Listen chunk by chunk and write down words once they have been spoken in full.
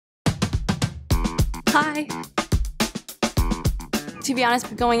Hi. To be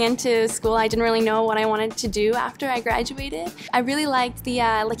honest, going into school, I didn't really know what I wanted to do after I graduated. I really liked the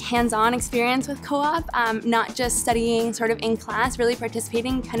hands-on experience with co-op, not just studying sort of in class, really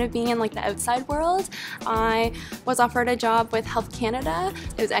participating, kind of being in the outside world. I was offered a job with Health Canada.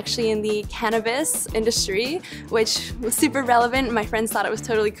 It was actually in the cannabis industry, which was super relevant. My friends thought it was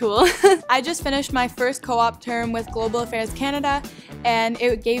totally cool. I just finished my first co-op term with Global Affairs Canada, and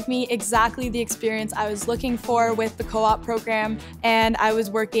it gave me exactly the experience I was looking for with the co-op program. And I was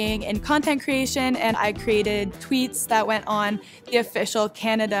working in content creation, and I created tweets that went on the official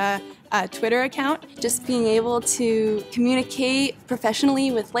Canada Twitter account. Just being able to communicate professionally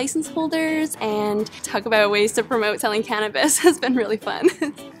with license holders and talk about ways to promote selling cannabis has been really fun.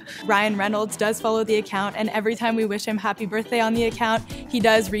 Ryan Reynolds does follow the account, and every time we wish him happy birthday on the account, he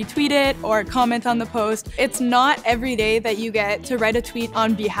does retweet it or comment on the post. It's not every day that you get to write a tweet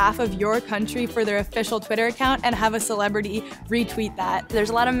on behalf of your country for their official Twitter account and have a celebrity retweet that. There's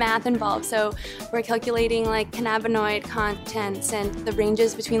a lot of math involved, so we're calculating cannabinoid contents and the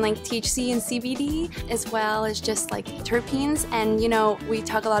ranges between THC and CBD, as well as just terpenes. And we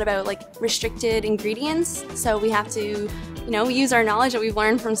talk a lot about restricted ingredients, so we have to use our knowledge that we've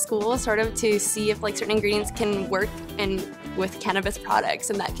learned from school sort of to see if certain ingredients can work with cannabis products,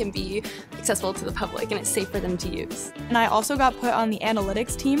 and that can be accessible to the public and it's safe for them to use. And I also got put on the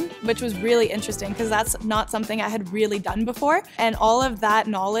analytics team, which was really interesting because that's not something I had really done before. And all of that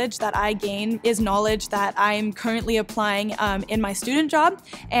knowledge that I gain is knowledge that I'm currently applying in my student job,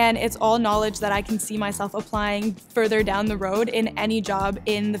 and it's all knowledge that I can see myself applying further down the road in any job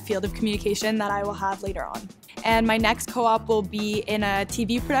in the field of communication that I will have later on. And my next co-op will be in a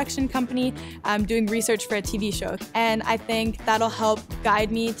TV production company doing research for a TV show. And I think that'll help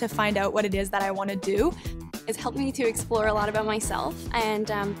guide me to find out what it is that I want to do. It's helped me to explore a lot about myself,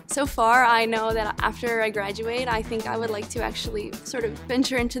 and so far I know that after I graduate, I think I would like to actually sort of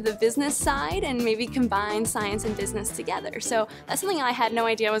venture into the business side and maybe combine science and business together. So that's something I had no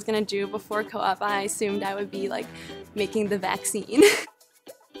idea I was going to do before co-op. I assumed I would be making the vaccine.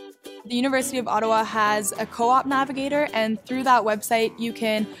 The University of Ottawa has a co-op navigator, and through that website you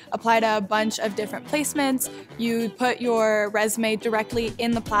can apply to a bunch of different placements. You put your resume directly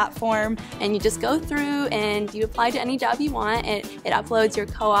in the platform and you just go through and you apply to any job you want. It uploads your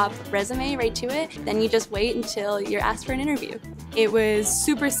co-op resume right to it. Then you just wait until you're asked for an interview. It was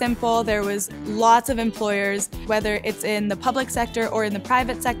super simple. There was lots of employers, whether it's in the public sector or in the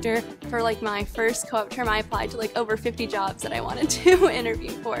private sector. For my first co-op term, I applied to over 50 jobs that I wanted to interview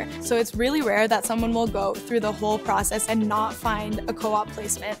for. So it's really rare that someone will go through the whole process and not find a co-op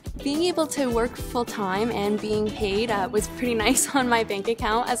placement. Being able to work full-time and being paid was pretty nice on my bank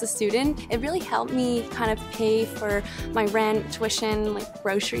account as a student. It really helped me kind of pay for my rent, tuition,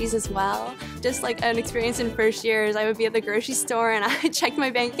 groceries as well. Just an experience in first years, I would be at the grocery store and I checked my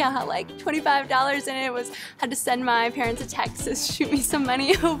bank account, had $25 in it. Had to send my parents a text to shoot me some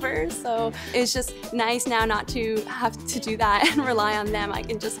money over. So it's just nice now not to have to do that and rely on them. I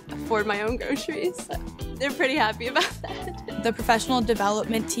can just afford my own groceries. So they're pretty happy about that. The professional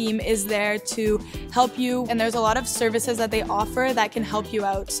development team is there to help you, and there's a lot of services that they offer that can help you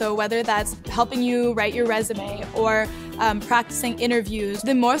out. So whether that's helping you write your resume or practicing interviews,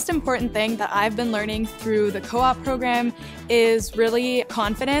 the most important thing that I've been learning through the co-op program is really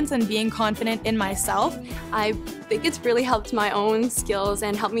confidence and being confident in myself. I think it's really helped my own skills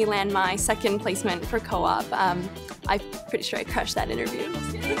and helped me land my second placement for co-op. I'm pretty sure I crushed that interview.